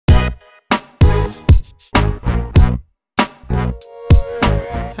Hey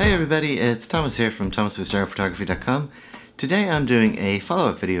everybody, it's Thomas here from thomasfitzgeraldphotography.com. Today I'm doing a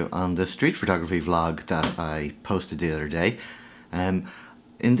follow-up video on the street photography vlog that I posted the other day. In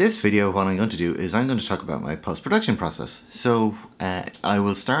this video what I'm going to do is I'm going to talk about my post-production process. So I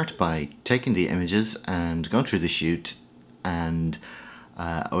will start by taking the images and going through the shoot, and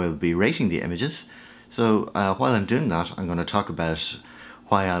I will be rating the images. So while I'm doing that, I'm going to talk about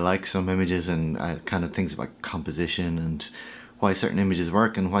why I like some images and kind of things about composition and why certain images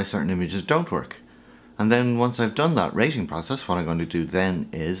work and why certain images don't work. And then once I've done that rating process, what I'm going to do then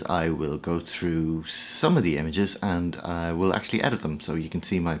is I will go through some of the images and I will actually edit them so you can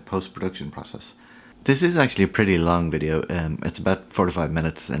see my post-production process. This is actually a pretty long video. It's about 45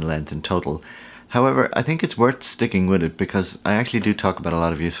 minutes in length in total. However, I think it's worth sticking with it because I actually do talk about a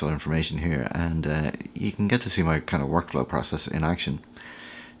lot of useful information here, and you can get to see my kind of workflow process in action.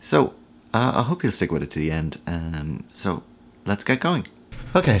 So I hope you'll stick with it to the end. So let's get going.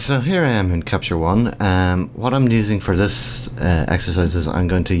 Okay, so here I am in Capture One. What I'm using for this exercise is I'm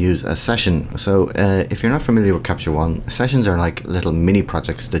going to use a session. So if you're not familiar with Capture One, sessions are like little mini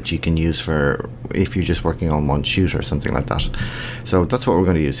projects that you can use for if you're just working on one shoot or something like that. So that's what we're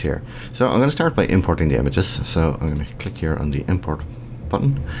going to use here. So I'm going to start by importing the images. So I'm going to click here on the import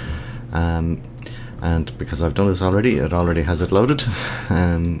button. And because I've done this already, it already has it loaded.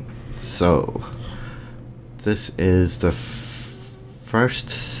 So this is the first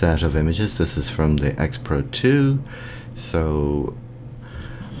set of images. This is from the X Pro 2. So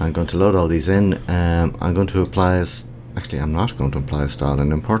I'm going to load all these in. I'm going to apply actually I'm not going to apply a style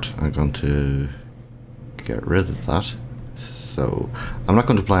and import. I'm going to get rid of that. So I'm not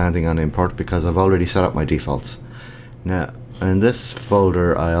going to apply anything on import because I've already set up my defaults. Now in this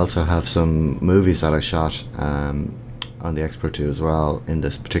folder I also have some movies that I shot on the X Pro 2 as well in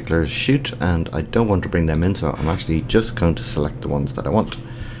this particular shoot, and I don't want to bring them in, so I'm actually just going to select the ones that I want.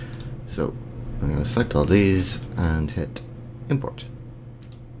 So I'm going to select all these and hit import.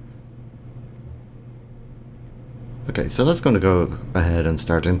 Okay, so that's going to go ahead and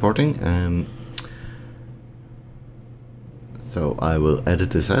start importing. So I will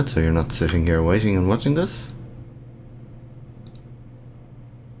edit this out so you're not sitting here waiting and watching this.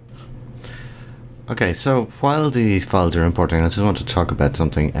 Okay, so while the files are importing, I just want to talk about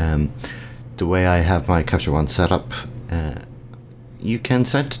something. The way I have my Capture One set up, you can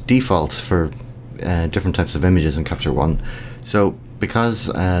set defaults for different types of images in Capture One. So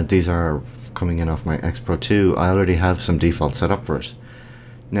because these are coming in off my X Pro 2, I already have some defaults set up for it.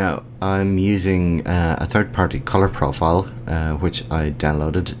 Now I'm using a third-party color profile, which I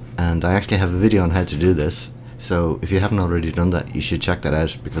downloaded, and I actually have a video on how to do this. So if you haven't already done that, you should check that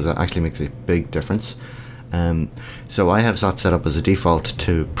out because it actually makes a big difference. So I have that set up as a default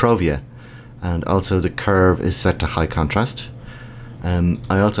to Provia, and also the curve is set to high contrast.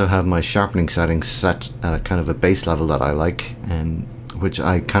 I also have my sharpening settings set at kind of a base level that I like, which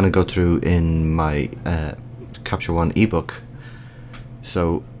I kind of go through in my Capture One ebook.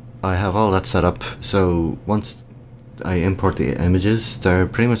 So I have all that set up, so once I import the images, they're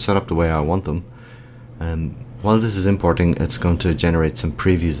pretty much set up the way I want them. While this is importing, it's going to generate some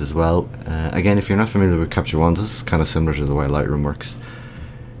previews as well. Again, if you're not familiar with Capture One, this is kind of similar to the way Lightroom works.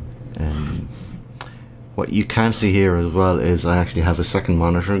 What you can see here as well is I actually have a second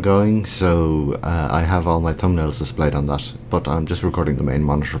monitor going, so I have all my thumbnails displayed on that, but I'm just recording the main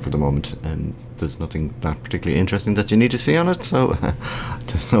monitor for the moment, and there's nothing that particularly interesting that you need to see on it, so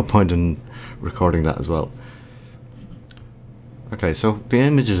there's no point in recording that as well. Okay, so the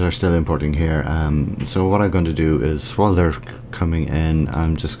images are still importing here, so what I'm going to do is while they're coming in,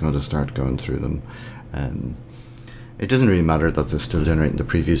 I'm just going to start going through them. It doesn't really matter that they're still generating the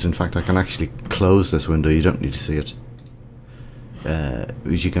previews. In fact, I can actually close this window, you don't need to see it.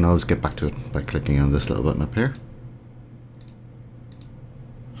 You can always get back to it by clicking on this little button up here.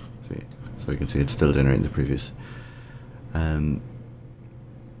 See, so you can see it's still generating the previews.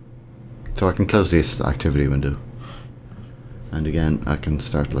 So I can close this activity window. And again, I can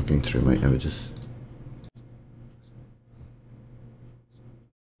start looking through my images.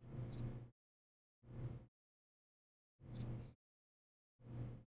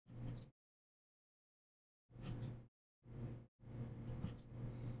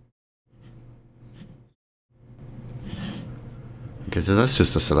 Okay, so that's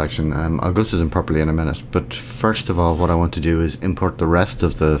just a selection. I'll go through them properly in a minute, but first of all what I want to do is import the rest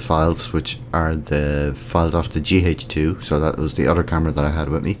of the files, which are the files off the GH2, so that was the other camera that I had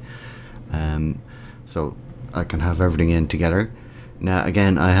with me. So I can have everything in together. Now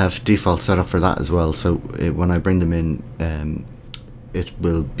again, I have default set up for that as well, so when I bring them in, it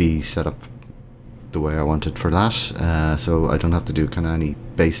will be set up the way I want it for that, so I don't have to do kind of any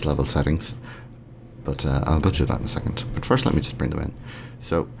base level settings, but I'll go through that in a second. But first let me just bring them in.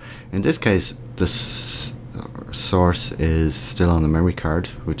 So in this case, the source is still on the memory card,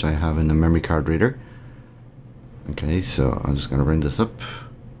 which I have in the memory card reader. Okay, so I'm just going to bring this up.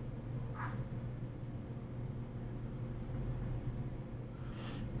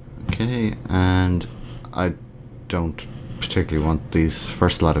 Okay, and I don't particularly want these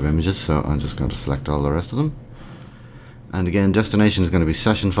first lot of images, so I'm just going to select all the rest of them. And again, destination is going to be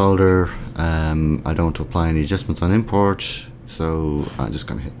session folder. I don't want to apply any adjustments on import, so I'm just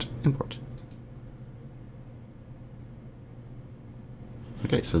going to hit import.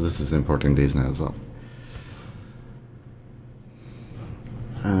 Okay, so this is importing these now as well.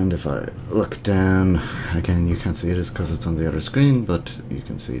 And if I look down, again you can't see it because it's on the other screen, but you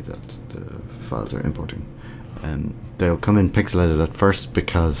can see that the files are importing. They'll come in pixelated at first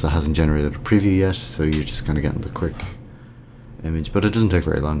because it hasn't generated a preview yet, so you're just kind of getting the quick image, but it doesn't take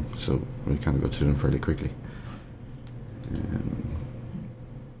very long, so we kind of go through them fairly quickly.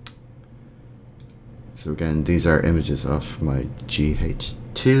 So again, these are images of my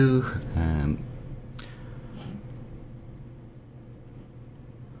GH2.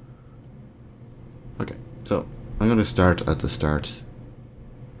 Okay, so I'm going to start at the start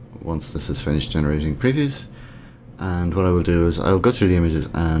once this is finished generating previews, and what I will do is I'll go through the images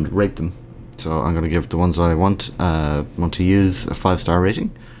and rate them. So I'm going to give the ones I want to use a 5-star rating.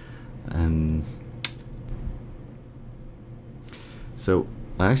 So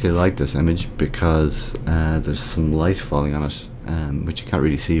I actually like this image because there's some light falling on it, which you can't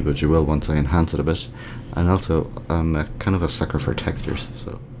really see, but you will once I enhance it a bit. And also I'm kind of a sucker for textures,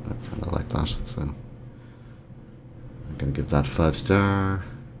 so I kind of like that. So I'm going to give that 5-star.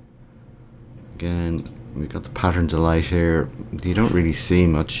 Again, we've got the patterns of light here. You don't really see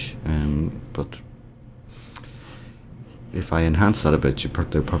much, but if I enhance that a bit,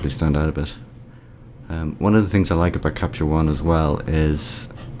 they'll probably stand out a bit. One of the things I like about Capture One as well is,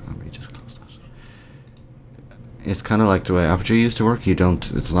 let me just close that. It's kind of like the way Aperture used to work.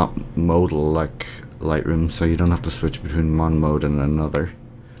 It's not modal like Lightroom, so you don't have to switch between one mode and another.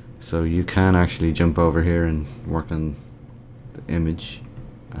 So you can actually jump over here and work on the image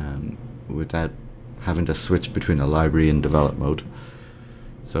without having to switch between a library and develop mode.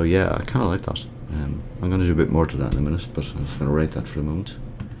 So yeah, I kind of like that. I'm going to do a bit more to that in a minute, but I'm just going to rate that for the moment.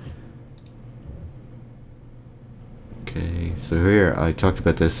 Okay, so here I talked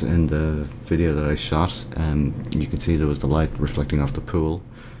about this in the video that I shot. You can see there was the light reflecting off the pool.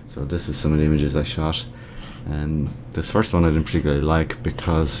 So this is some of the images I shot. This first one I didn't particularly like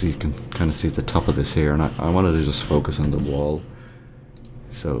because you can kind of see the top of this here, and I wanted to just focus on the wall.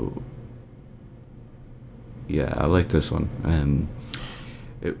 So yeah, I like this one.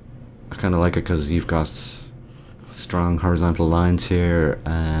 I kind of like it because you've got strong horizontal lines here,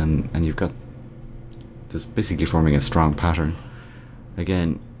 and you've got just basically forming a strong pattern.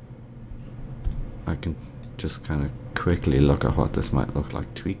 Again, I can just kind of quickly look at what this might look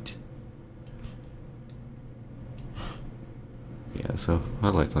like tweaked. Yeah, so I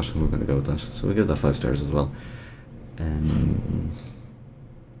like that, and we're going to go with that. So we give that 5 stars as well.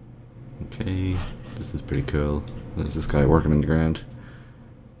 Okay, this is pretty cool. There's this guy working in the ground.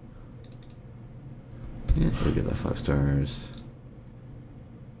 Yeah, we'll give that 5 stars.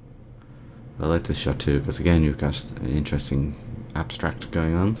 I like this shot too, because again you've got an interesting abstract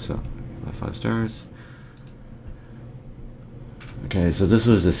going on, so that 5 stars. Okay, so this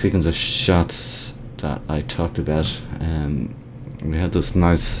was the sequence of shots that I talked about. We had this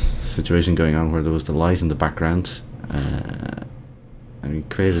nice situation going on where there was the light in the background, and we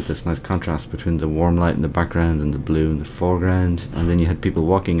created this nice contrast between the warm light in the background and the blue in the foreground, and then you had people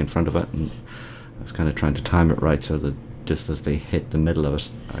walking in front of it, and I was kind of trying to time it right so that just as they hit the middle of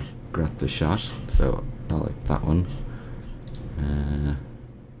it, I got the shot. So I like that one. I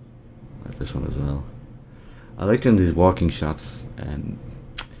like this one as well. I like doing these walking shots, and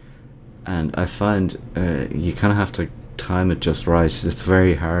I find you kind of have to time it just right. It's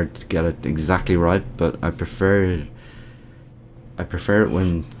very hard to get it exactly right, but I prefer it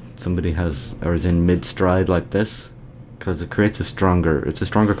when somebody has or is in mid stride like this, because it creates a stronger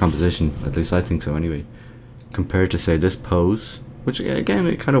composition. At least I think so anyway, compared to say this pose, which again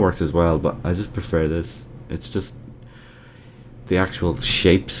it kind of works as well, but I just prefer this. It's just the actual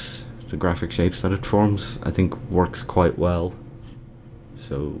shapes, the graphic shapes that it forms, I think works quite well.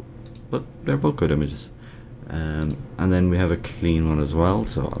 So, but they're both good images. And then we have a clean one as well,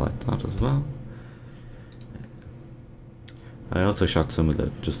 so I like that as well. I also shot some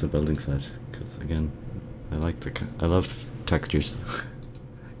of just the building side, because again, I love textures.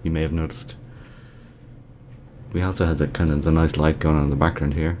 You may have noticed. we also had that kind of the nice light going on in the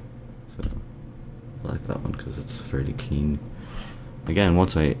background here, so I like that one because it's fairly clean. Again,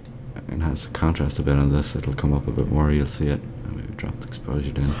 once I enhance the contrast a bit on this, it'll come up a bit more, you'll see it. I'll maybe drop the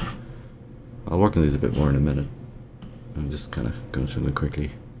exposure down. I'll work on these a bit more in a minute. I'm just kind of going through them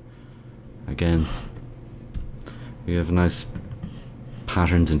quickly. Again, we have nice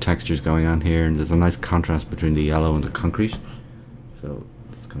patterns and textures going on here, and there's a nice contrast between the yellow and the concrete. So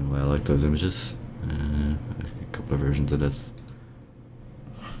that's kind of why I like those images. A couple of versions of this.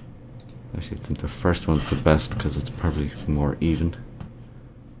 I actually think the first one's the best because it's probably more even.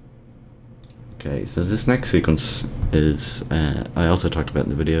 Okay, so this next sequence is, I also talked about in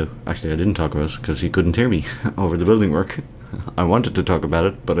the video. Actually, I didn't talk about it because you couldn't hear me over the building work. I wanted to talk about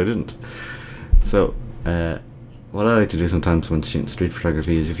it, but I didn't. So, what I like to do sometimes when shooting street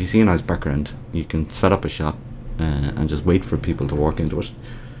photography is if you see a nice background, you can set up a shot and just wait for people to walk into it,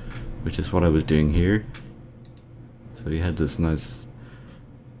 which is what I was doing here. So you had this nice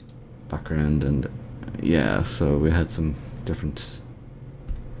background, and yeah, so we had some different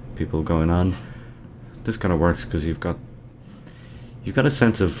people going on. This kind of works because you've got a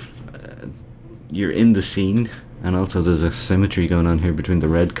sense of you're in the scene, and also there's a symmetry going on here between the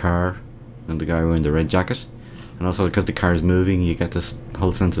red car and the guy wearing the red jacket, and also because the car is moving, you get this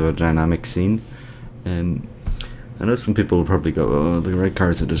whole sense of a dynamic scene. I know some people will probably go, oh, the red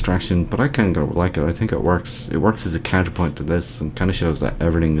car is a distraction, but I kind of like it. I think it works. It works as a counterpoint to this and kind of shows that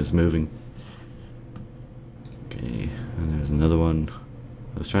everything is moving. Okay, and there's another one.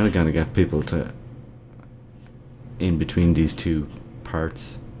 I was trying to kind of get people to in between these two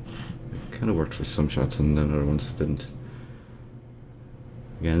parts. It kind of worked for some shots, and then other ones didn't.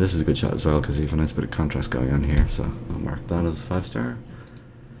 Again, this is a good shot as well because you have a nice bit of contrast going on here, so I'll mark that as a 5-star.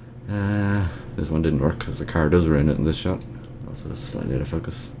 This one didn't work because the car does ruin it in this shot. Also slightly out of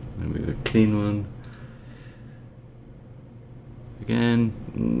focus. And we have a clean one.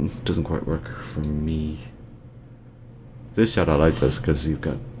 Again, doesn't quite work for me. This shot I like this because you've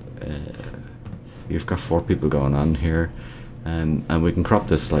got 4 people going on here, and we can crop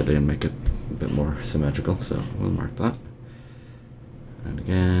this slightly and make it a bit more symmetrical. So we'll mark that. And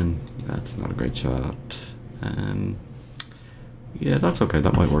again, that's not a great shot. Yeah, that's okay.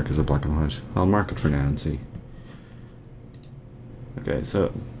 That might work as a black and white. I'll mark it for now and see. Okay,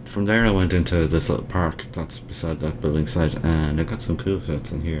 so from there I went into this little park that's beside that building site, and I got some cool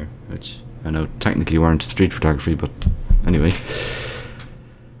shots in here, which I know technically weren't street photography, but anyway.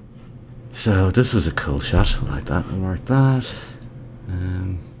 So this was a cool shot. I like that. I'll mark that. So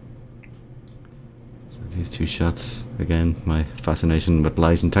these two shots, again, my fascination with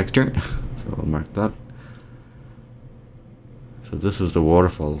light and texture. So I'll mark that. So this was the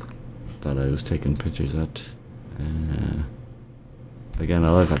waterfall that I was taking pictures at. Again, I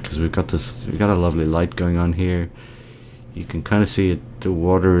like that because we've got a lovely light going on here. You can kind of see it, the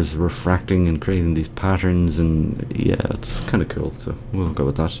water is refracting and creating these patterns, and yeah, it's kind of cool. So we'll go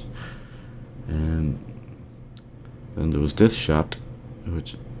with that. And there was this shot,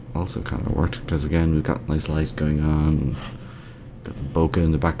 which also kind of worked because again we've got nice light going on. Got the bokeh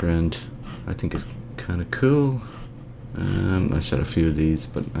in the background. I think it's kind of cool. I shot a few of these,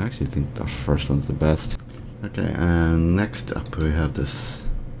 but I actually think the first one's the best. Okay, and next up we have this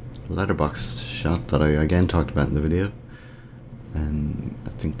letterbox shot that I again talked about in the video, and I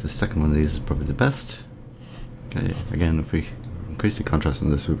think the second one of these is probably the best. Okay, again, if we increase the contrast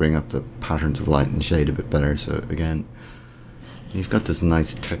on this, we bring up the patterns of light and shade a bit better. So again, you've got this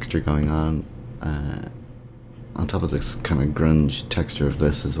nice texture going on top of this kind of grunge texture of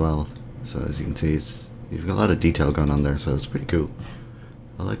this as well. So as you can see, you've got a lot of detail going on there, so it's pretty cool.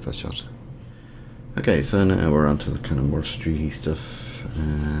 I like that shot. Okay, so now we're on to the kind of more streety stuff.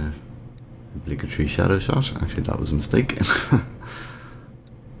 Obligatory shadow shot. Actually, that was a mistake.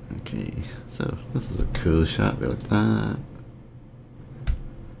 Okay, so this is a cool shot. We like that.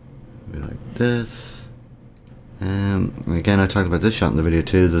 We like this. Again, I talked about this shot in the video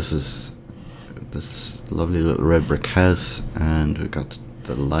too. This is this lovely little red brick house, and we've got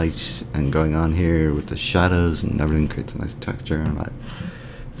the light and going on here with the shadows, and everything creates a nice texture. And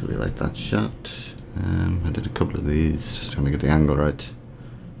so we like that shot. I did a couple of these, just trying to get the angle right.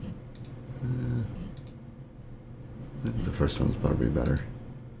 I think the first one's probably better.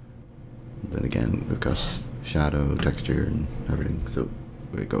 Then again, we've got shadow, texture, and everything, so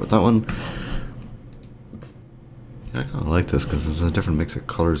we go with that one. I kind of like this because there's a different mix of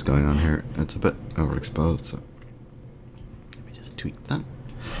colors going on here. It's a bit overexposed, so let me just tweak that.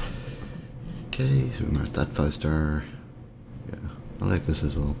 Okay, so we marked that 5-star. Yeah, I like this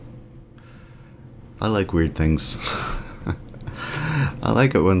as well. I like weird things. I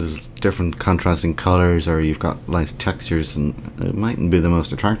like it when there's different contrasting colours or you've got nice textures, and it mightn't be the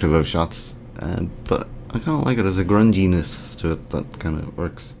most attractive of shots, but I kind of like it as a grunginess to it that kind of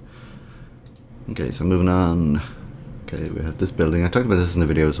works. Okay, so moving on. Okay, we have this building. I talked about this in the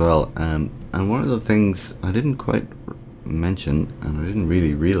video as well, and one of the things I didn't quite mention, and I didn't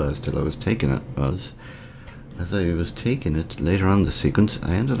really realise till I was taking it, was as I was taking it later on in the sequence,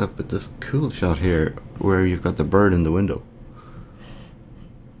 I ended up with this cool shot here where you've got the bird in the window.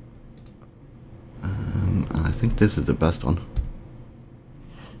 And I think this is the best one.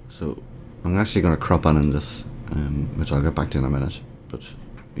 So I'm actually going to crop on in this, which I'll get back to in a minute, but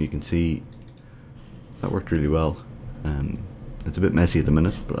you can see that worked really well. It's a bit messy at the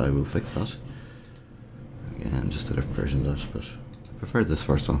minute, but I will fix that. Again, just a different version of that, but I prefer this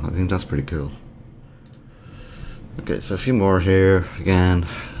first one. I think that's pretty cool. Okay, so a few more here. Again,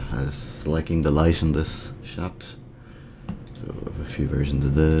 I was liking the light in this shot. So I have a few versions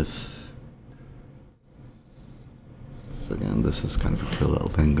of this. So again, this is kind of a cool little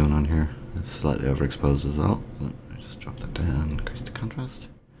thing going on here. It's slightly overexposed as well. So I just drop that down, increase the contrast.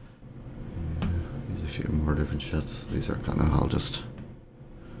 A few more different shots. These are kind of,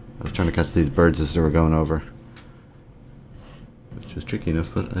 I was trying to catch these birds as they were going over, which was tricky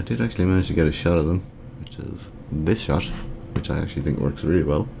enough, but I did actually manage to get a shot of them, which is this shot, which I actually think works really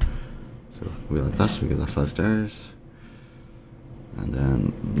well. So we like that, we get that 5 stars. And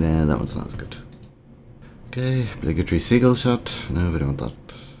then, yeah, that one's not as good. Okay, obligatory seagull shot. No, we don't want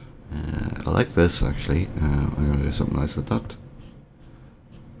that. I like this actually. I'm going to do something nice with that.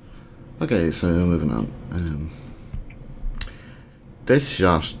 Okay, so moving on. This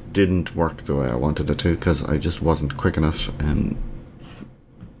shot didn't work the way I wanted it to because I just wasn't quick enough.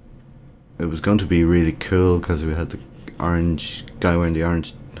 It was going to be really cool because we had the orange guy wearing the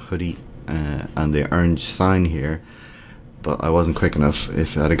orange hoodie and the orange sign here, but I wasn't quick enough.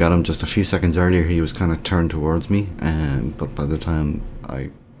 If I'd have got him just a few seconds earlier, he was kind of turned towards me, but by the time I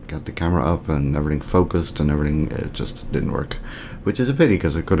got the camera up and everything focused and everything, it just didn't work, which is a pity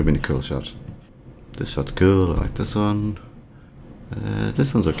because it could have been a cool shot. This shot's cool, I like this one.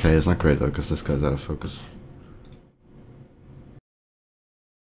 This one's okay, it's not great though because this guy's out of focus.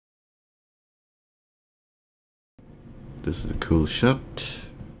 This is a cool shot.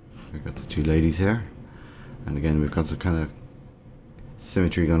 We've got the two ladies here, and again we've got the kind of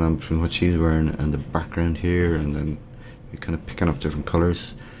symmetry going on between what she's wearing and the background here, and then you're kind of picking up different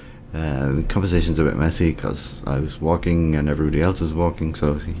colours. The composition's a bit messy because I was walking and everybody else is walking,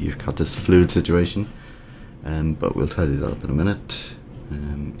 so you've got this fluid situation, but we'll tidy that up in a minute.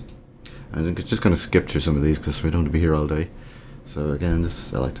 I think it's just going to skip through some of these because we don't want to be here all day. So again,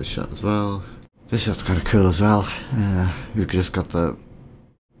 I like this shot as well. This shot's kind of cool as well. We've just got the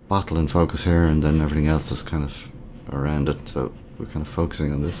bottle in focus here, and then everything else is kind of around it, so we're kind of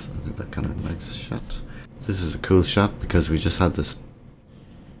focusing on this. I think that kind of nice shot. This is a cool shot because we just had this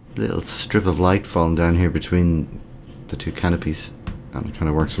little strip of light falling down here between the two canopies, and it kind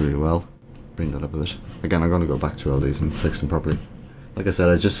of works really well. Bring that up a bit. Again, I'm going to go back through all these and fix them properly. Like I said,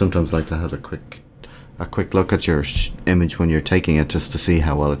 I just sometimes like to have a quick look at your image when you're taking it, just to see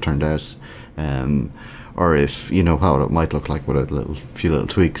how well it turned out, or if you know how it might look like with a few little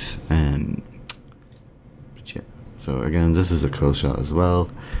tweaks. But yeah. So again, this is a cool shot as well.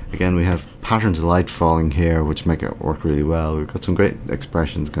 Again, we have patterns of light falling here, which make it work really well. We've got some great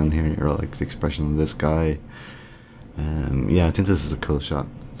expressions going here, or like the expression of this guy. Yeah, I think this is a cool shot.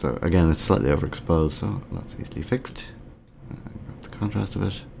 So again, it's slightly overexposed, so that's easily fixed. Got the contrast of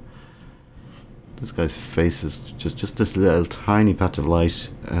it. This guy's face is just this little tiny patch of light.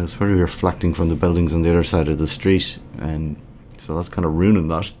 It's very reflecting from the buildings on the other side of the street, and so that's kind of ruining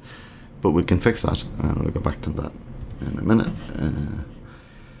that. But we can fix that, and we'll go back to that in a minute.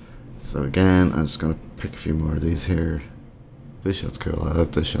 So again, I'm just going to pick a few more of these here. This shot's cool. I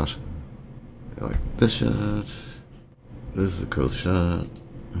like this shot. I like this shot. This is a cool shot.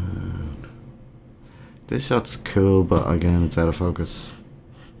 This shot's cool, but again, it's out of focus,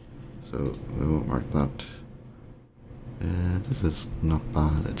 so we won't mark that. This is not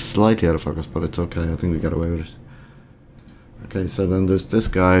bad. It's slightly out of focus, but it's okay. I think we got away with it. Okay, so then there's this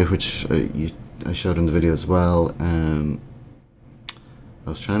guy, which I showed in the video as well. I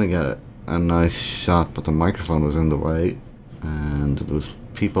was trying to get a nice shot, but the microphone was in the way, and there was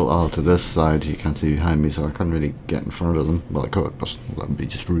people all to this side. You can't see behind me, so I couldn't really get in front of them. Well, I could, but that would be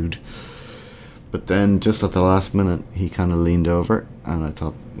just rude. But then, just at the last minute, he kind of leaned over, and I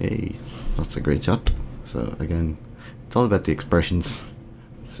thought, hey, that's a great shot. So again, it's all about the expressions.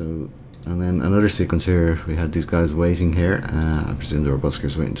 So, and then another sequence here, we had these guys waiting here. I presume they were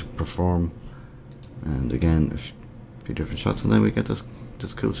buskers waiting to perform. And again, if a few different shots, and then we get this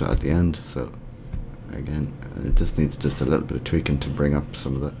cool shot at the end. So again, it just needs just a little bit of tweaking to bring up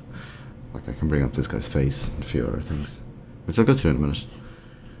some of the, like I can bring up this guy's face and a few other things, which I'll go through in a minute.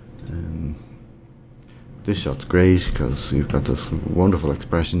 This shot's great because you've got this wonderful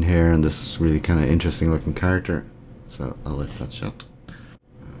expression here and this really kind of interesting looking character, so I like that shot.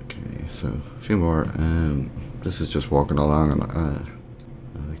 Okay, so a few more. This is just walking along, and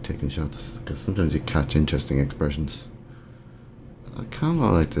I like taking shots because sometimes you catch interesting expressions. I kind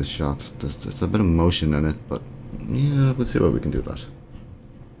of like this shot. There's a bit of motion in it, but yeah, we'll see what we can do with that.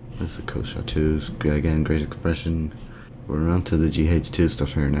 This is a cool shot too. Again, great expression. We're on to the GH2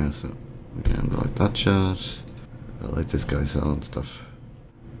 stuff here now, so again, I like that shot. I like this guy selling stuff.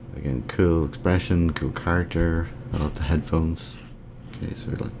 Again, cool expression, cool character. I like the headphones. Okay, so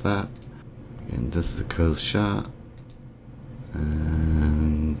we like that. Again, this is a cool shot.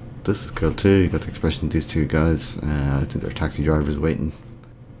 And this is cool too. You got the expression of these two guys. I think they're taxi drivers waiting.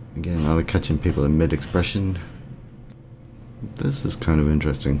 Again, I like catching people in mid-expression. This is kind of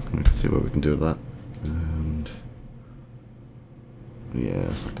interesting. Let's see what we can do with that. And yeah,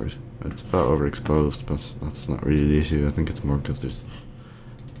 that's not great. It's about overexposed, but that's not really the issue. I think it's more because there's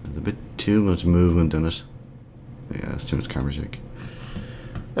a bit too much movement in it. Yeah, it's too much camera shake.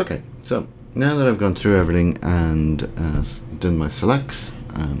 Okay, so now that I've gone through everything and done my selects,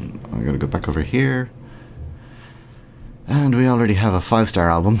 I'm going to go back over here. And we already have a 5-star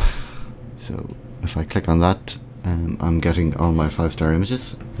album. So if I click on that, I'm getting all my 5-star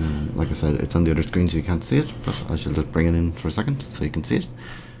images. Like I said, it's on the other screen so you can't see it, but I shall just bring it in for a second so you can see it.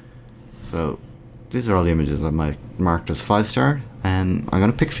 So these are all the images that I marked as 5-star. I'm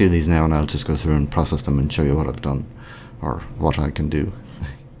going to pick a few of these now and I'll just go through and process them and show you what I've done or what I can do.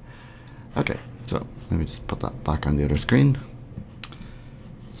 Okay, so let me just put that back on the other screen.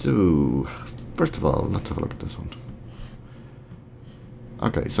 So first of all, let's have a look at this one.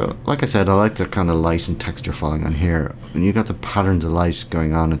 Okay, so like I said, I like the kind of light and texture falling on here. When you got the patterns of light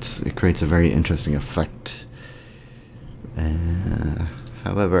going on, it creates a very interesting effect.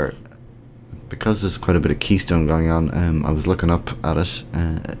 However, because there's quite a bit of keystone going on, I was looking up at it.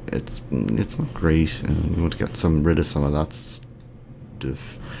 It's not great, and you want to get rid of some of that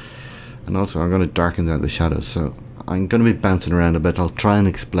stuff. And also, I'm going to darken down the shadows, so I'm going to be bouncing around a bit. I'll try and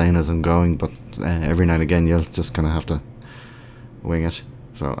explain as I'm going, but every now and again, you'll just kind of have to wing it.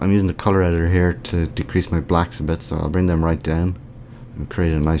 So I'm using the color editor here to decrease my blacks a bit, so I'll bring them right down and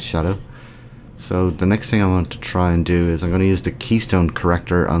create a nice shadow. So the next thing I want to try and do is I'm going to use the keystone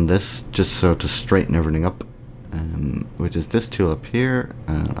corrector on this, just so to straighten everything up, which is this tool up here,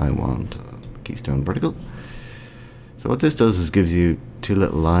 and I want keystone vertical. So what this does is gives you two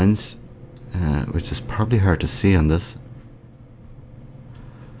little lines, which is probably hard to see on this.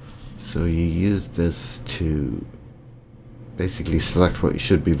 So you use this to basically select what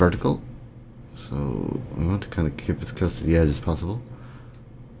should be vertical. So I want to kind of keep as close to the edge as possible.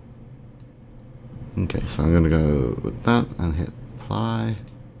 Okay, so I'm going to go with that and hit apply.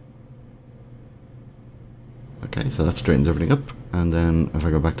 Okay, so that straightens everything up, and then if I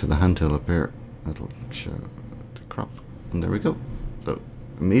go back to the hand tool up here, that'll show the crop, and there we go. So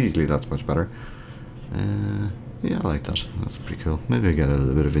immediately that's much better. Yeah, I like that. That's pretty cool. Maybe I get a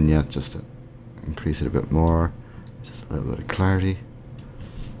little bit of vignette just to increase it a bit more. Just a little bit of clarity.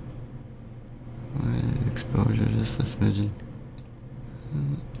 Exposure just a smidgen.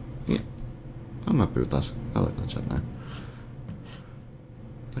 Yeah, I'm happy with that. I like that shot now.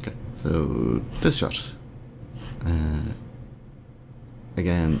 Okay, so this shot.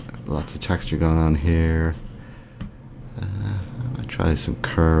 Again, lots of texture going on here. I might try some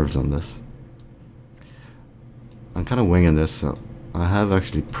curves on this. I'm kind of winging this, so I have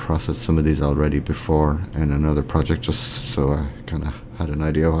actually processed some of these already before in another project, just so I kind of had an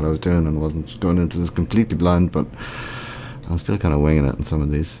idea of what I was doing and wasn't going into this completely blind, but I'm still kind of winging it in some of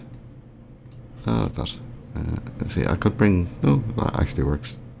these. I like that. See, I could bring... No, that actually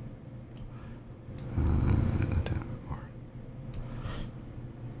works. Down a bit more.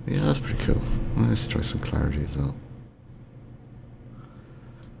 Yeah, that's pretty cool. Let's try some clarity as well.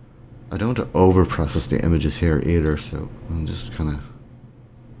 I don't want to over-process the images here either, so I'm just kind of...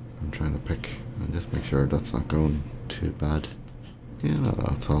 I'm trying to pick and just make sure that's not going too bad. Yeah, no,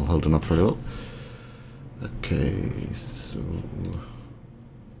 that's all holding up pretty well. Okay, so...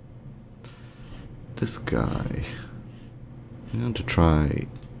 this guy... I'm going to try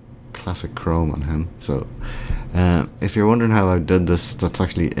classic chrome on him. So, if you're wondering how I did this, that's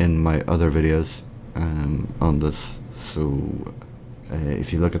actually in my other videos on this. So...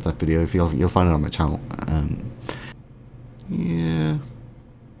 if you look at that video, you'll find it on my channel. Yeah,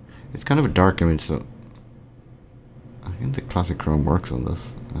 it's kind of a dark image, so I think the classic chrome works on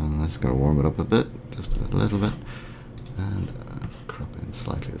this, and I just gotta warm it up a bit, just a little bit, and crop in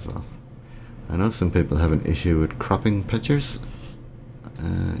slightly as well. I know some people have an issue with cropping pictures.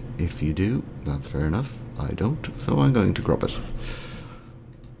 If you do, that's fair enough. I don't, so I'm going to crop it.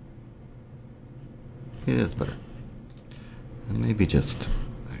 It is better. And maybe just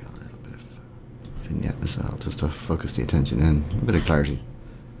a little bit of vignette as well, just to focus the attention in. A bit of clarity.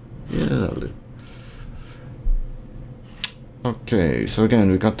 Yeah, that'll do. Okay, so again,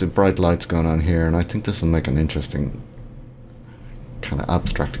 we've got the bright lights going on here, and I think this will make an interesting kind of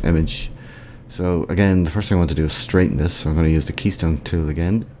abstract image. So again, the first thing I want to do is straighten this, so I'm going to use the keystone tool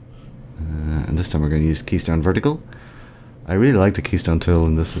again. And this time we're going to use keystone vertical. I really like the keystone tool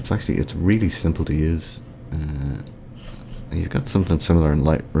in this. It's really simple to use. You've got something similar in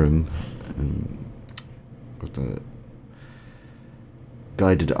Lightroom with the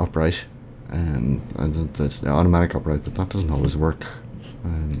guided upright, and that's the automatic upright, but that doesn't always work.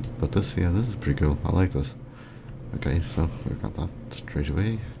 But this, yeah, this is pretty cool. I like this. Okay, so we've got that straight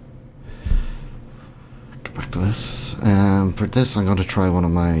away. Go back to this. For this, I'm going to try one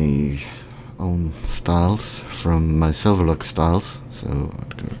of my own styles from my Silverlux styles. So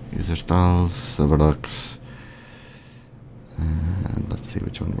I'd go user styles, Silverlux, and let's see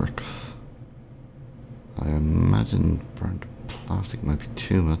which one works. I imagine burnt plastic might be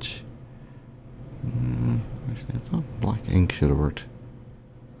too much. Actually, I thought black ink should have worked.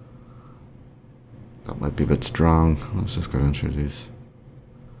 That might be a bit strong. Let's just go down through these.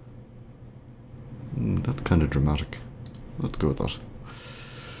 That's kind of dramatic. Let's go with that.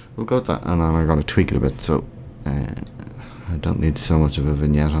 We'll go with that, and I'm going to tweak it a bit, so I don't need so much of a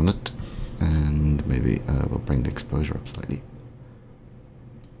vignette on it, and maybe we'll bring the exposure up slightly.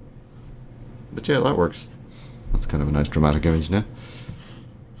 But yeah, that works. That's kind of a nice dramatic image now.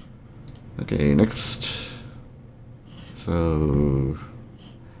 Okay, next. So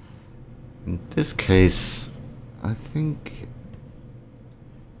in this case, I think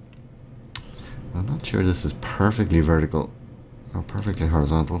I'm not sure this is perfectly vertical or perfectly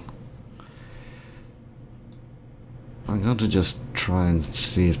horizontal. I'm going to just try and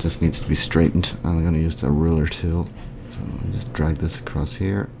see if this needs to be straightened, and I'm going to use the ruler tool. So I'll just drag this across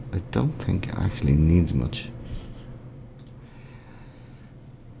here. I don't think it actually needs much.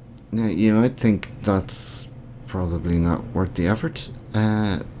 Now, you might think that's probably not worth the effort.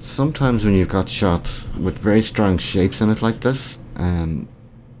 Sometimes when you've got shots with very strong shapes in it like this,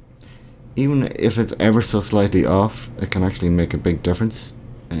 even if it's ever so slightly off, it can actually make a big difference.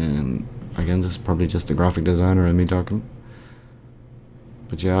 Again, this is probably just a graphic designer and me talking.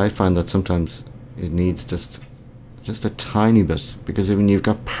 But yeah, I find that sometimes it needs just a tiny bit, because when you've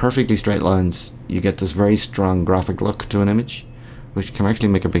got perfectly straight lines, you get this very strong graphic look to an image, which can actually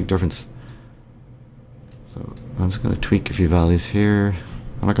make a big difference. So I'm just going to tweak a few values here.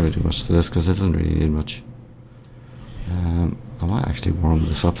 I'm not going to do much to this because it doesn't really need much. I might actually warm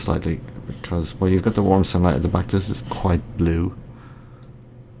this up slightly, because while you've got the warm sunlight at the back, this is quite blue.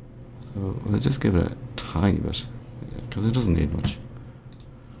 So I'll just give it a tiny bit, because it doesn't need much.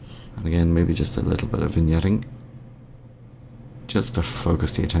 And again, maybe just a little bit of vignetting, just to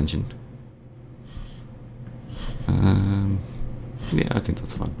focus the attention. Yeah, I think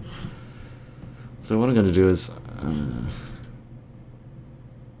that's fine. So what I'm going to do is I'm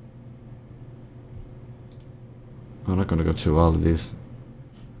not going to go through all of these.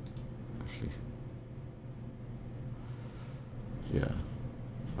 Actually, yeah,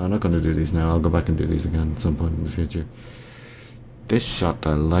 I'm not going to do these now. I'll go back and do these again at some point in the future. This shot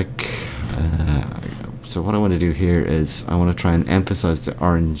I like. So what I want to do here is I want to try and emphasize the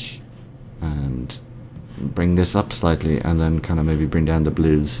orange and bring this up slightly, and then kind of maybe bring down the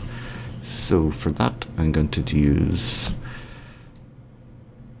blues. So for that, I'm going to use,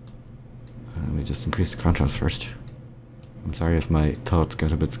 let me just increase the contrast first. I'm sorry if my thoughts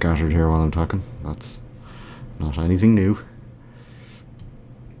get a bit scattered here while I'm talking. That's not anything new.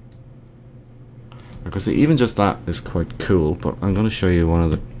 Because even just that is quite cool, but I'm going to show you one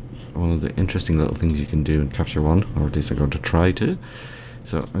of the interesting little things you can do in Capture One, or at least I'm going to try to.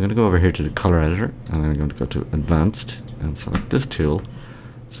 So I'm going to go over here to the color editor, and I'm going to go to advanced and select this tool.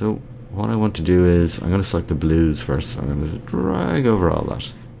 So what I want to do is I'm going to select the blues first. I'm going to drag over all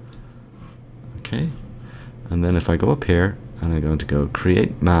that. Okay. And then if I go up here, and I'm going to go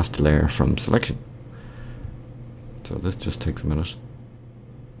create masked layer from selection. So this just takes a minute.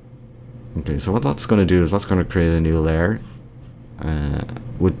 Okay, so what that's going to do is that's going to create a new layer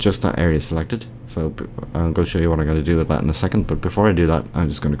with just that area selected. So I'm going to show you what I'm going to do with that in a second, but before I do that, I'm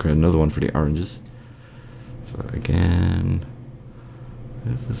just going to create another one for the oranges. So again,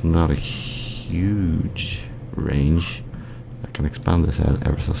 this is not a huge range. I can expand this out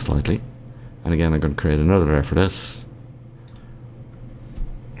ever so slightly. And again, I'm going to create another layer for this.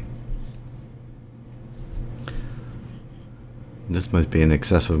 This might be an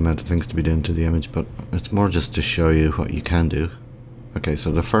excessive amount of things to be doing to the image, but it's more just to show you what you can do. Okay, so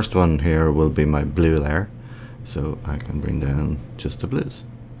the first one here will be my blue layer. So I can bring down just the blues.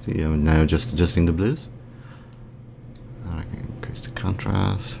 See, I'm now just adjusting the blues. And I can increase the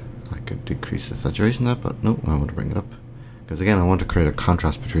contrast. I could decrease the saturation of that, but no, I want to bring it up. Because again, I want to create a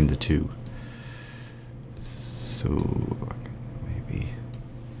contrast between the two. So maybe,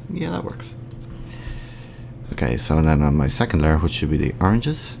 yeah, that works. Okay, so then on my second layer, which should be the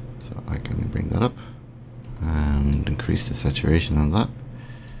oranges, so I can bring that up and increase the saturation on that.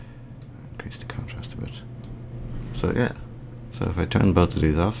 Increase the contrast a bit. So yeah, so if I turn both of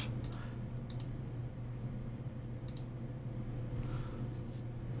these off,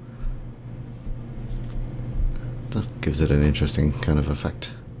 that gives it an interesting kind of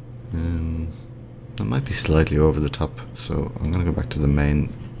effect. It might be slightly over the top, so I'm going to go back to the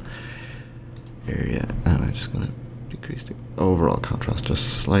main area and I'm just going to decrease the overall contrast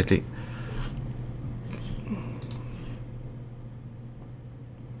just slightly.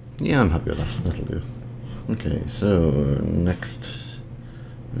 Yeah, I'm happy with that. That'll do. Okay, so next,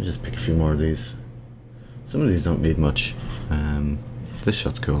 let me just pick a few more of these. Some of these don't need much. This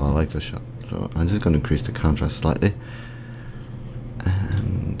shot's cool. I like this shot. So I'm just going to increase the contrast slightly.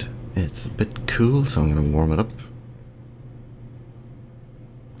 And it's a bit cool, so I'm going to warm it up.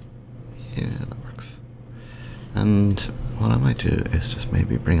 Yeah, that works. And what I might do is just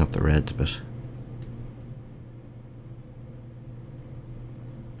maybe bring up the reds a bit.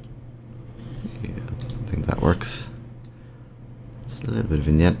 Yeah, I think that works. Just a little bit of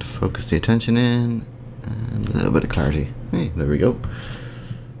vignette to focus the attention in, and a little bit of clarity. Hey, there we go.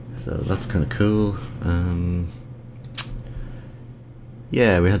 So that's kind of cool.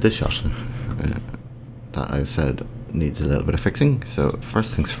 Yeah, we had this shot that I said needs a little bit of fixing. So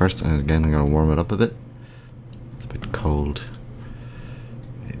first things first, and again I'm going to warm it up a bit. It's a bit cold.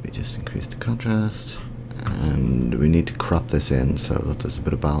 Maybe just increase the contrast. And we need to crop this in so that there's a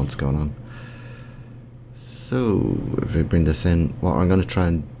bit of balance going on. So if we bring this in, what I'm going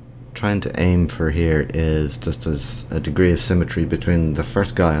to trying to aim for here is just as a degree of symmetry between the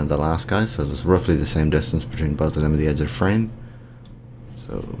first guy and the last guy. So there's roughly the same distance between both of them at the edge of the frame.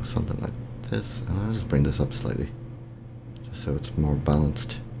 So something like this, and I'll just bring this up slightly, just so it's more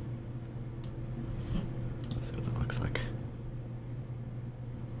balanced. Let's see what that looks like.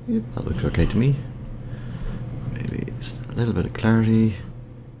 Yep, that looks okay to me. Maybe just a little bit of clarity.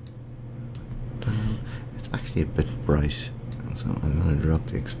 It's actually a bit bright, so I'm going to drop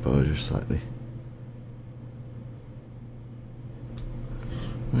the exposure slightly.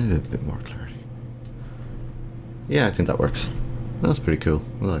 Maybe a bit more clarity. Yeah, I think that works. That's pretty cool.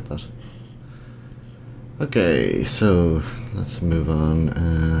 I like that. Okay, so let's move on.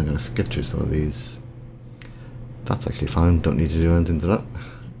 I'm going to skip through some of these. That's actually fine. Don't need to do anything to that.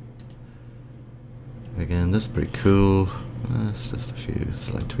 Again, this is pretty cool. It's just a few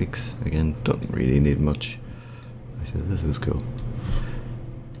slight tweaks. Again, don't really need much. I said this was cool.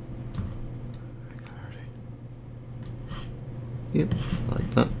 Clarity. Yep, I like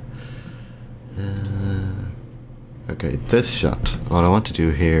that. Okay, this shot, what I want to do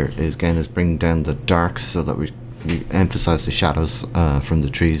here is again is bring down the darks so that we emphasize the shadows from the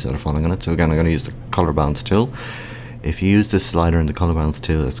trees that are falling on it. So again, I'm going to use the color balance tool. If you use this slider in the color balance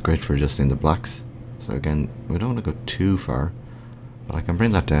tool, it's great for adjusting the blacks. So again, we don't want to go too far, but I can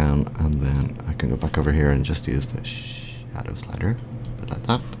bring that down and then I can go back over here and just use the shadow slider, a bit like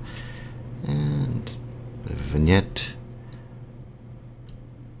that, and a bit of a vignette.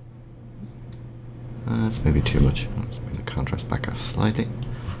 That's maybe too much. Let's bring the contrast back up slightly.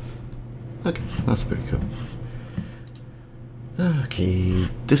 Okay, that's pretty cool. Okay,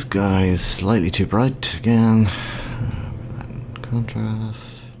 this guy is slightly too bright again. Contrast.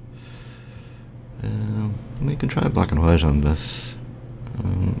 We can try black and white on this,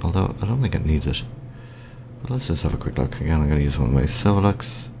 although I don't think it needs it. But let's just have a quick look. Again, I'm going to use one of my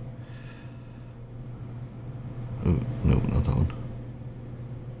Silverlux. Ooh, no, not that one.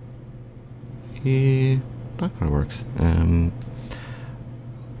 Yeah, that kind of works.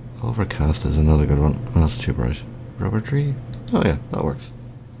 Overcast is another good one. Oh, that's too bright. Rubber tree? Oh yeah, that works.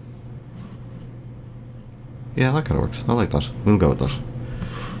 Yeah, that kind of works. I like that. We'll go with that.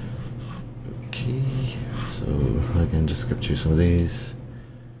 Okay, so again, just skip through some of these.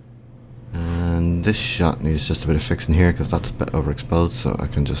 And this shot needs just a bit of fixing here because that's a bit overexposed, so I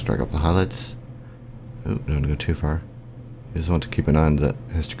can just drag up the highlights. Oh, don't go too far. You just want to keep an eye on the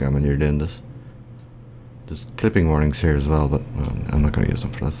histogram when you're doing this. There's clipping warnings here as well, but I'm not going to use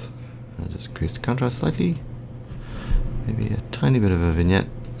them for this. I'll just increase the contrast slightly. Maybe a tiny bit of a vignette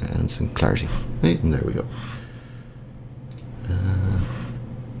and some clarity. Hey, and there we go.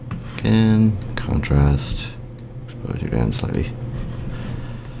 Again, contrast, exposure down slightly.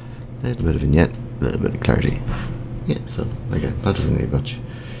 A little bit of vignette, a little bit of clarity. Yeah, so again, that doesn't need much.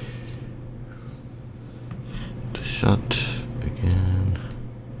 The shot, again,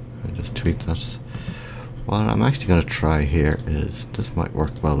 I just tweak that. What I'm actually going to try here is, this might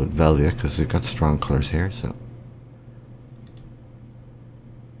work well with Velvia because we've got strong colors here, so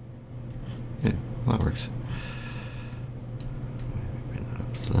yeah, that works. Maybe bring that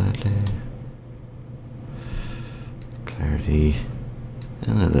up slightly. Clarity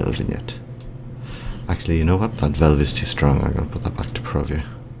and a little vignette. Actually, you know what? That Velvia is too strong. I'm going to put that back to Provia.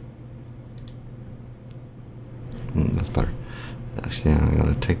 That's better. Actually, I'm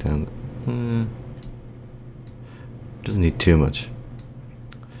going to take down. Doesn't need too much.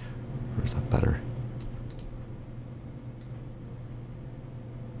 Or is that better?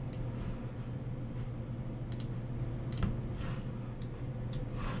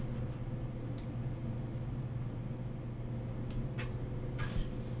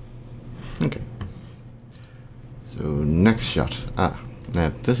 Okay. So next shot.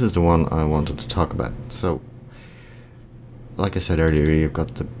 Now this is the one I wanted to talk about. So, like I said earlier, you've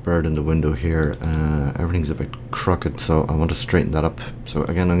got the bird in the window here. Everything's a bit crooked, so I want to straighten that up. So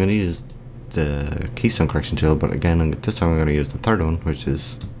again, I'm going to use the keystone correction tool, but again, this time I'm going to use the third one, which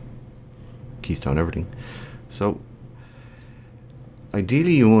is keystone everything. So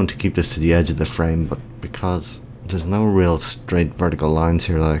ideally you want to keep this to the edge of the frame, but because there's no real straight vertical lines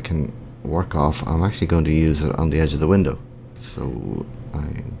here that I can work off, I'm actually going to use it on the edge of the window. So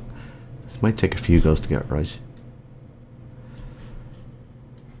this might take a few goes to get right.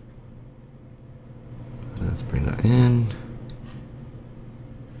 Let's bring that in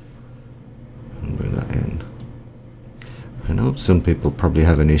and bring that in. I know some people probably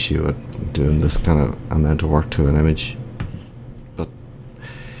have an issue with doing this kind of amount of work to an image, but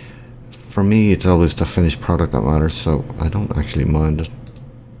for me it's always the finished product that matters, so I don't actually mind it.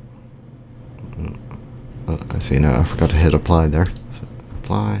 I see now I forgot to hit apply there. So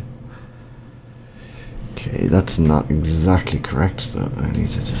apply. Okay, that's not exactly correct, so I need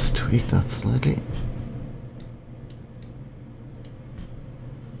to just tweak that slightly.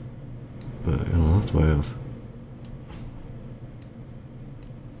 But you know, that's way off.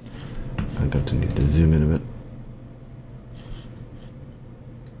 I'm going to need to zoom in a bit.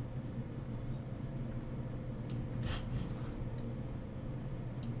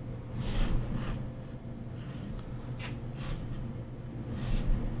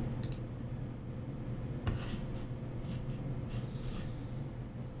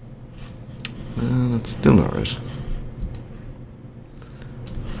 That's still not right.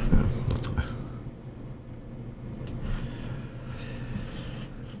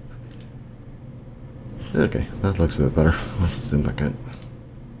 Okay, that looks a bit better. Let's zoom back in.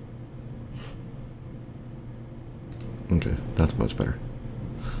 Okay, that's much better.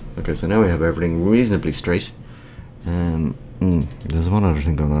 Okay, so now we have everything reasonably straight. There's one other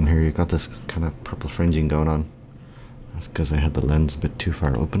thing going on here. You've got this kind of purple fringing going on. That's because I had the lens a bit too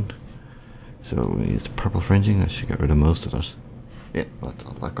far open. So we use the purple fringing. I should get rid of most of that. Yeah, that's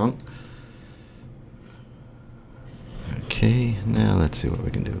all back on. Okay, now let's see what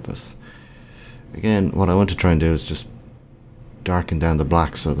we can do with this. Again, what I want to try and do is just darken down the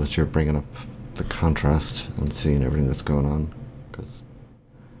black so that you're bringing up the contrast and seeing everything that's going on. Because,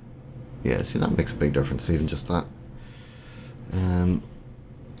 yeah, see, that makes a big difference, even just that. I'm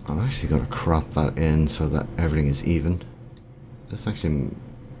actually going to crop that in so that everything is even. This actually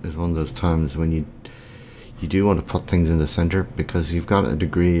is one of those times when you do want to put things in the center, because you've got a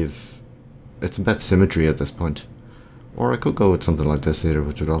degree of, it's about symmetry at this point. Or I could go with something like this either,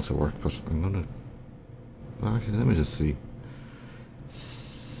 which would also work, but I'm going to, well, actually, let me just see.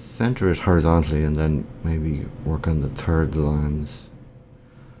 Center it horizontally and then maybe work on the third lines.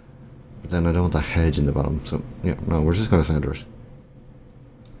 But then I don't want the hedge in the bottom, so yeah, no, we're just going to center it.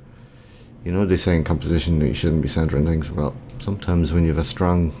 You know, they say in composition that you shouldn't be centering things. Well, sometimes when you have a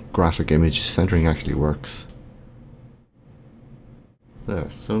strong graphic image, centering actually works. There,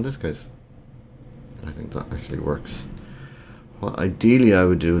 so in this case, I think that actually works. What ideally I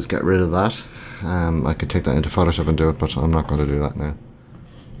would do is get rid of that. I could take that into Photoshop and do it, but I'm not going to do that now.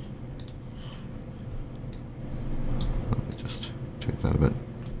 Let me just tweak that a bit.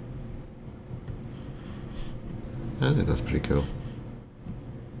 I think that's pretty cool.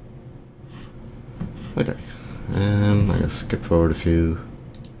 Okay, I'm going to skip forward a few.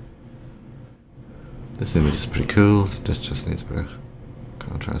 This image is pretty cool. This just needs a bit of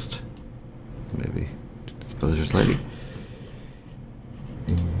contrast. Maybe exposure slightly.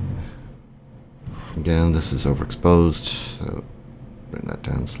 Again, this is overexposed, so bring that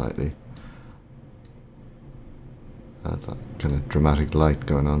down slightly. That's that kind of dramatic light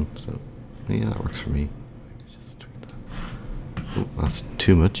going on, so yeah, that works for me. Maybe just tweak that. Oh, that's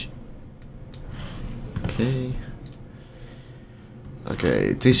too much. Okay.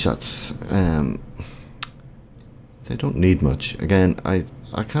 Okay, these shots, they don't need much. Again, I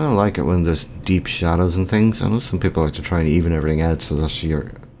kind of like it when there's deep shadows and things. I know some people like to try and even everything out so that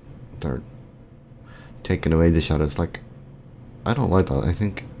they're taking away the shadows. Like, I don't like that. I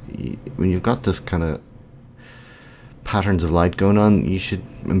think when you've got this kind of patterns of light going on, you should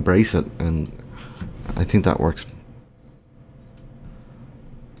embrace it, and I think that works.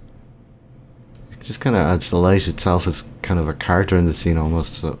 It just kind of adds the light itself as kind of a character in the scene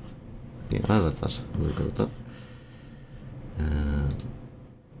almost. So yeah, I like that. We'll go with that.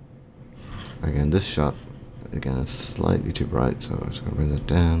 Again, this shot, again, it's slightly too bright, so I'm just going to bring that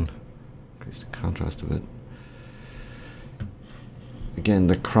down, increase the contrast a bit. Again,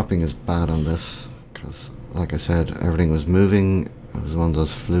 the cropping is bad on this, because, like I said, everything was moving. It was one of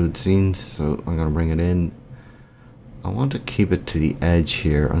those fluid scenes, so I'm going to bring it in. I want to keep it to the edge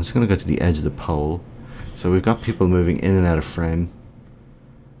here. I'm just going to go to the edge of the pole. So we've got people moving in and out of frame,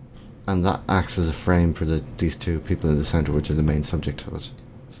 and that acts as a frame for these two people in the center, which are the main subject of it.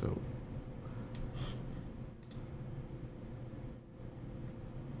 So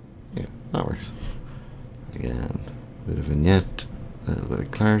yeah, that works. Again, a bit of vignette, a little bit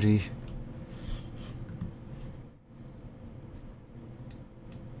of clarity.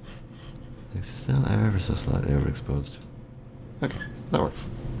 It's still ever so slightly overexposed. Okay, that works.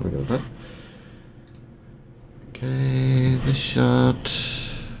 We'll go with that. Okay, this shot.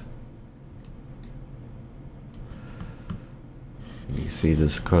 You see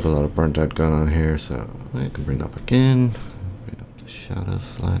there's quite a lot of burnt out going on here, so I can bring that back in. Bring up the shadow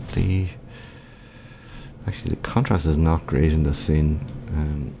slightly. Actually, the contrast is not great in this scene.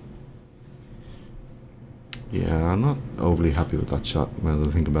 Yeah, I'm not overly happy with that shot when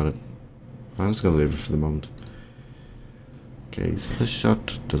I think about it. I'm just going to leave it for the moment. Okay, so this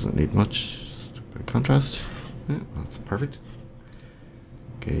shot doesn't need much. Just a bit of contrast. Yeah, that's perfect.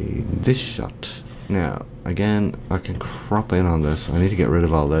 Okay, this shot. Now, again, I can crop in on this. I need to get rid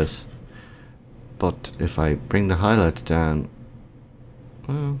of all this. But if I bring the highlights down,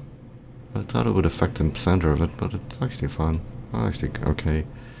 well, I thought it would affect the center of it, but it's actually fine. Actually, okay.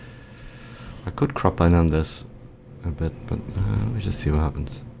 I could crop in on this a bit, but let me just see what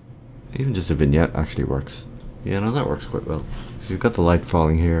happens. Even just a vignette actually works. Yeah, no, that works quite well. So you've got the light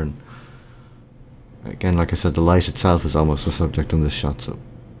falling here, and again, like I said, the light itself is almost the subject in this shot, so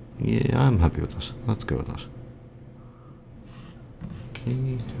yeah, I'm happy with that. Let's go with that.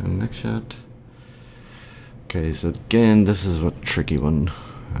 Okay, and next shot. Okay, so again, this is a tricky one.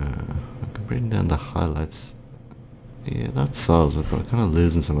 I can bring down the highlights. Yeah, that solves it, but I'm kind of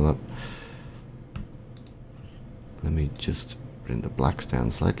losing some of that. Let me just bring the blacks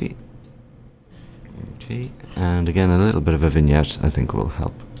down slightly. Okay, and again, a little bit of a vignette I think will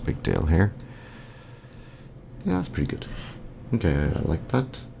help. Big deal here. Yeah, that's pretty good. Okay, I like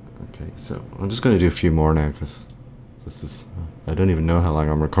that. Okay, so I'm just going to do a few more now, because this is, I don't even know how long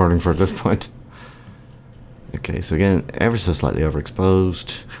I'm recording for at this point. Okay, so again, ever so slightly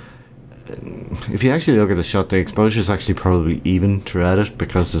overexposed. If you actually look at the shot, the exposure is actually probably even throughout it,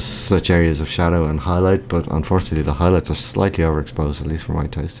 because there's such areas of shadow and highlight, but unfortunately the highlights are slightly overexposed, at least for my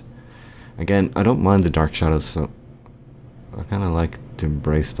taste. Again, I don't mind the dark shadows, so I kind of like to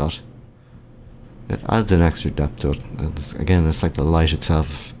embrace that. It adds an extra depth to it. And again, it's like the light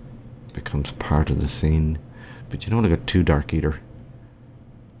itself becomes part of the scene, but you don't want to go too dark either.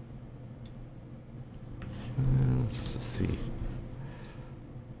 Let's just see.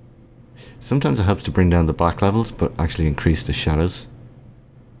 Sometimes it helps to bring down the black levels, but actually increase the shadows,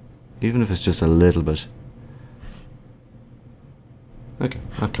 even if it's just a little bit. Okay,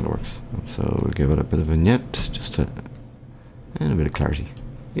 that kind of works. So we'll give it a bit of a vignette, just to, and a bit of clarity.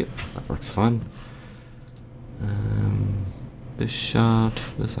 Yep, that works fine. This shot,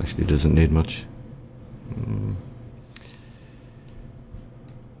 this actually doesn't need much.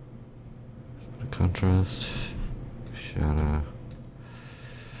 Contrast, shadow.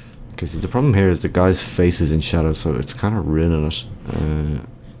 Okay, so the problem here is the guy's face is in shadow, so it's kind of ruining it.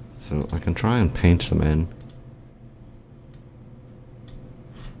 So I can try and paint them in.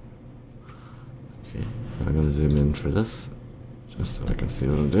 Okay, I'm going to zoom in for this, just so I can see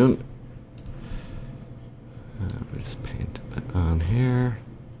what I'm doing. Let me just paint a bit on here.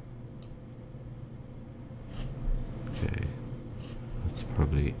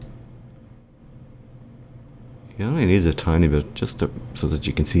 He only needs a tiny bit, just so that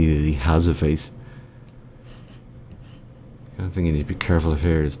you can see that he has a face. The only thing you need to be careful of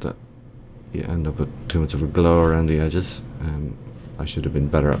here is that you end up with too much of a glow around the edges. I should have been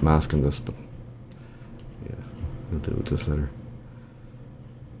better at masking this, but yeah, we'll deal with this later.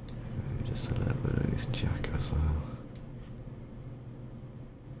 Maybe just a little bit on his jacket as well.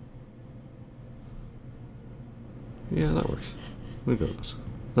 Yeah, that works. We'll go with that.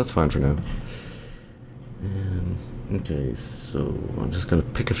 That's fine for now. Okay, so I'm just going to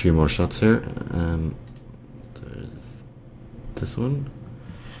pick a few more shots here. There's this one.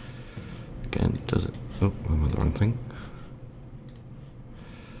 Again, does it... Oh, I'm on the wrong thing.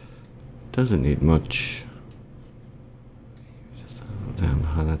 Doesn't need much. Just down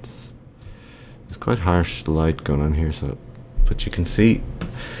highlights. It's quite harsh light going on here, so... But you can see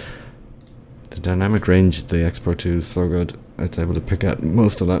the dynamic range the X-Pro 2 is so good. It's able to pick out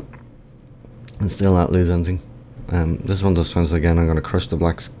most of that and still not lose anything. This is one of those times again I'm going to crush the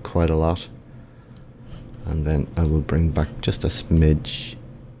blacks quite a lot, and then I will bring back just a smidge.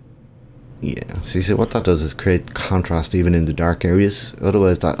 Yeah, so you see what that does is create contrast even in the dark areas,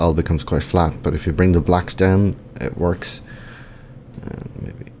 otherwise that all becomes quite flat, but if you bring the blacks down it works.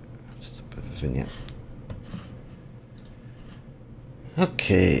 Maybe just a bit of a vignette.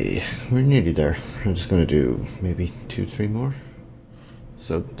 Okay, we're nearly there. I'm just going to do maybe 2-3 more.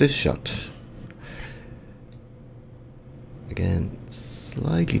 So this shot, again,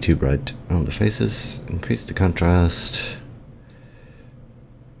 slightly too bright on the faces. Increase the contrast.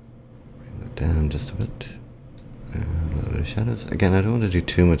 Bring that down just a bit. A little bit of shadows. Again, I don't want to do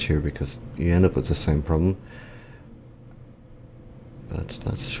too much here because you end up with the same problem. But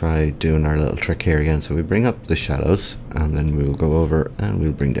let's try doing our little trick here again. So we bring up the shadows and then we'll go over and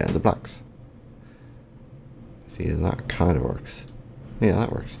we'll bring down the blacks. See, that kind of works. Yeah,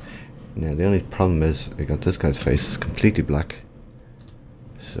 that works. Now the only problem is we got this guy's face is completely black.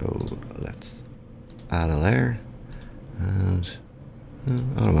 So let's add a layer and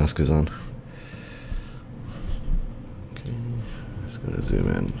auto mask is on. Okay, I'm just gonna zoom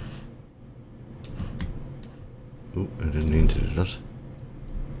in. Oh, I didn't mean to do that.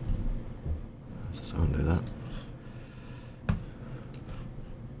 Let's just undo that.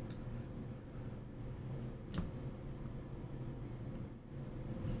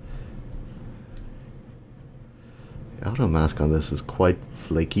 The auto mask on this is quite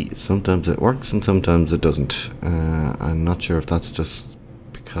flaky. Sometimes it works and sometimes it doesn't. I'm not sure if that's just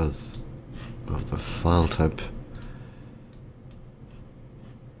because of the file type.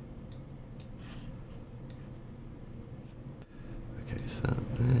 Okay, so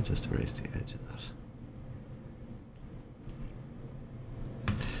just erase the edge of that.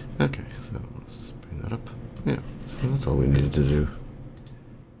 Okay, so let's just bring that up. Yeah, so that's all we needed to do.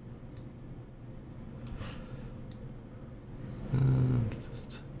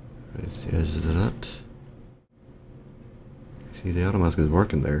 Just erase the edges of that. See, the auto mask is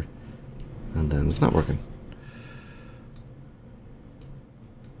working there, and then it's not working.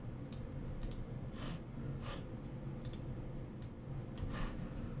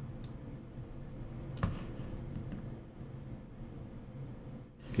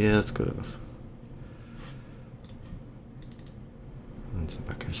 Yeah, that's good enough. That's the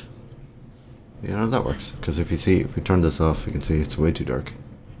back edge. Yeah, no, that works. Because if we turn this off, you can see it's way too dark.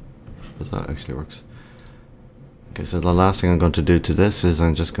 But that actually works. Okay, so the last thing I'm going to do to this is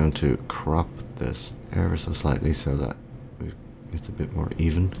I'm just going to crop this ever so slightly so that it's a bit more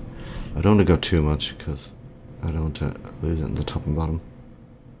even. I don't want to go too much because I don't want to lose it in the top and bottom.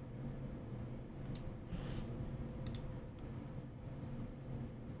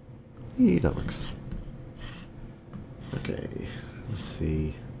 Yeah, that works. Okay, let's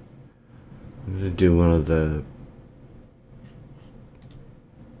see. I'm going to do one of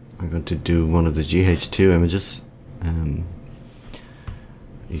the GH2 images.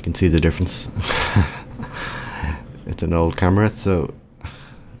 You can see the difference. It's an old camera, so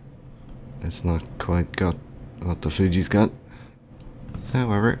it's not quite got what the Fuji's got.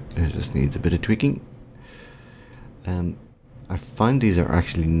 However, it just needs a bit of tweaking. I find these are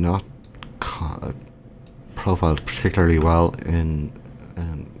actually not profiled particularly well in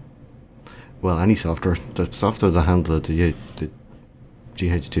well, any software. The software that handled the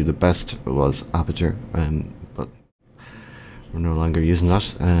GH2 the best was Aperture, but we're no longer using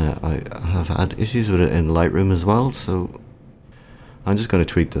that. I have had issues with it in Lightroom as well, so I'm just going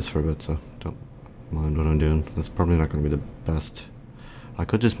to tweak this for a bit, so don't mind what I'm doing. That's probably not going to be the best. I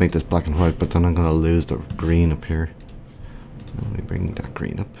could just make this black and white, but then I'm going to lose the green up here. Let me bring that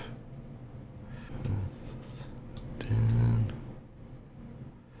green up. Down.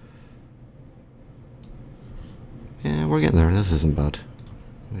 we're getting there. This isn't bad.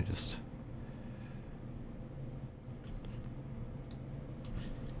 Let me just...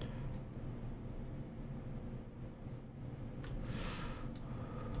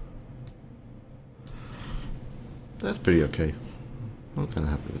 That's pretty okay. I'm kind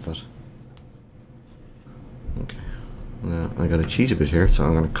of happy with that. Okay. Now I gotta cheat a bit here, so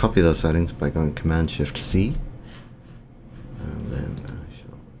I'm gonna copy those settings by going Command-Shift-C. And then I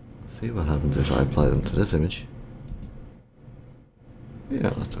shall see what happens if I apply them to this image. Yeah,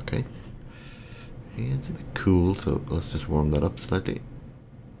 that's okay. Yeah, it's a bit cool, so let's just warm that up slightly.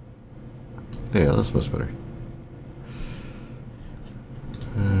 Yeah, that's much better.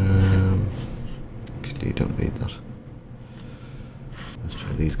 Actually, you don't need that. Let's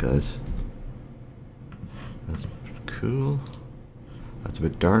try these guys. That's cool. That's a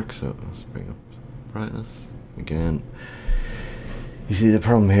bit dark, so let's bring up brightness again. You see, the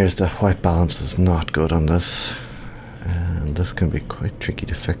problem here is the white balance is not good on this, and this can be quite tricky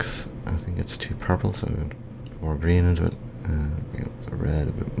to fix. I think it's too purple, so I'm going to put more green into it. Bring up the red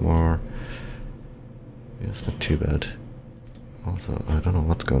a bit more. Yeah, it's not too bad. Also, I don't know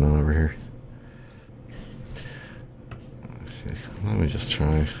what's going on over here. Actually, let me just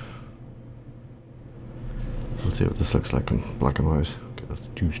try. Let's see what this looks like in black and white. Okay, that's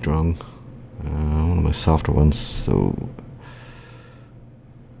too strong. One of my softer ones, so...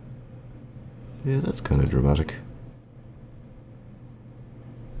 Yeah, that's kind of dramatic.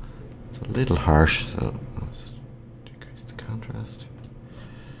 It's a little harsh, so let's decrease the contrast.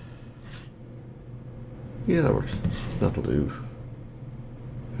 Yeah, that works. That'll do.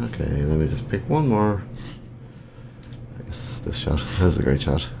 Okay, let me just pick one more. I guess this shot. This is a great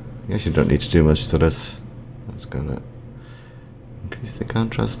shot. I guess you don't need to do much to this. I'm just gonna increase the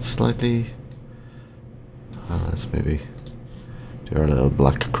contrast slightly. Let's maybe do our little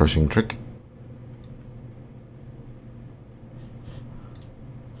black crushing trick.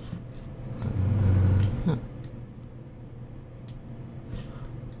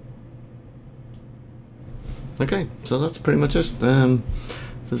 Okay, so that's pretty much it.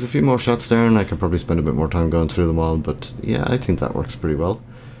 There's a few more shots there, and I could probably spend a bit more time going through them all, but yeah, I think that works pretty well.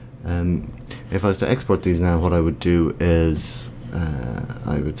 If I was to export these now, what I would do is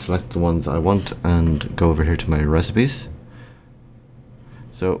I would select the ones I want and go over here to my recipes.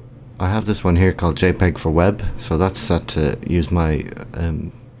 So I have this one here called JPEG for web, so that's set to use my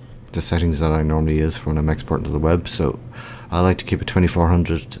the settings that I normally use for when I'm exporting to the web. So I like to keep it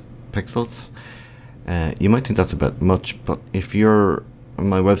 2400 pixels. You might think that's a bit much, but if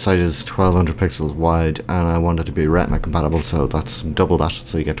my website is 1200 pixels wide and I want it to be Retina compatible, so that's double that,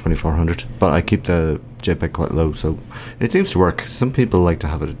 so you get 2400. But I keep the JPEG quite low, so it seems to work. Some people like to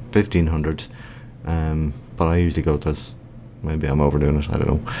have it at 1500, but I usually go with this. Maybe I'm overdoing it, I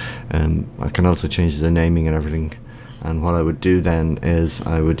don't know. I can also change the naming and everything, and what I would do then is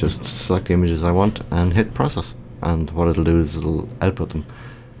I would just select the images I want and hit process, and what it'll do is it'll output them.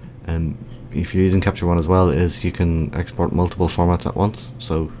 If you're using Capture One as well, is you can export multiple formats at once,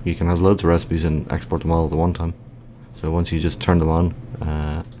 so you can have loads of recipes and export them all at one time. So once you just turn them on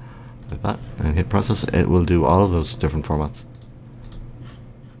like that and hit process, it will do all of those different formats.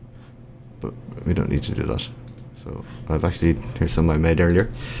 But we don't need to do that. So I've actually, here's some I made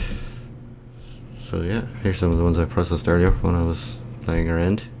earlier. So yeah, here's some of the ones I processed earlier when I was playing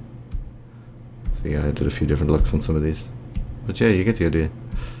around. So yeah, I did a few different looks on some of these. But yeah, you get the idea.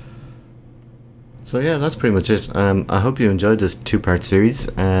 So yeah, that's pretty much it. I hope you enjoyed this two-part series.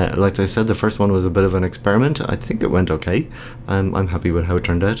 Like I said, the first one was a bit of an experiment. I think it went okay. I'm happy with how it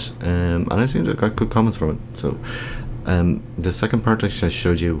turned out, and I seem to have got good comments from it. So the second part, I just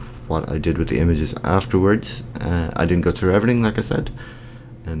showed you what I did with the images afterwards. I didn't go through everything, like I said.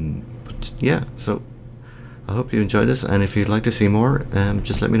 But yeah, so I hope you enjoyed this, and if you'd like to see more,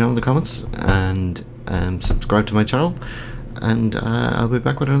 just let me know in the comments, and subscribe to my channel, and I'll be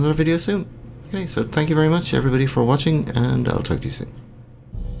back with another video soon. Okay, so thank you very much everybody for watching, and I'll talk to you soon.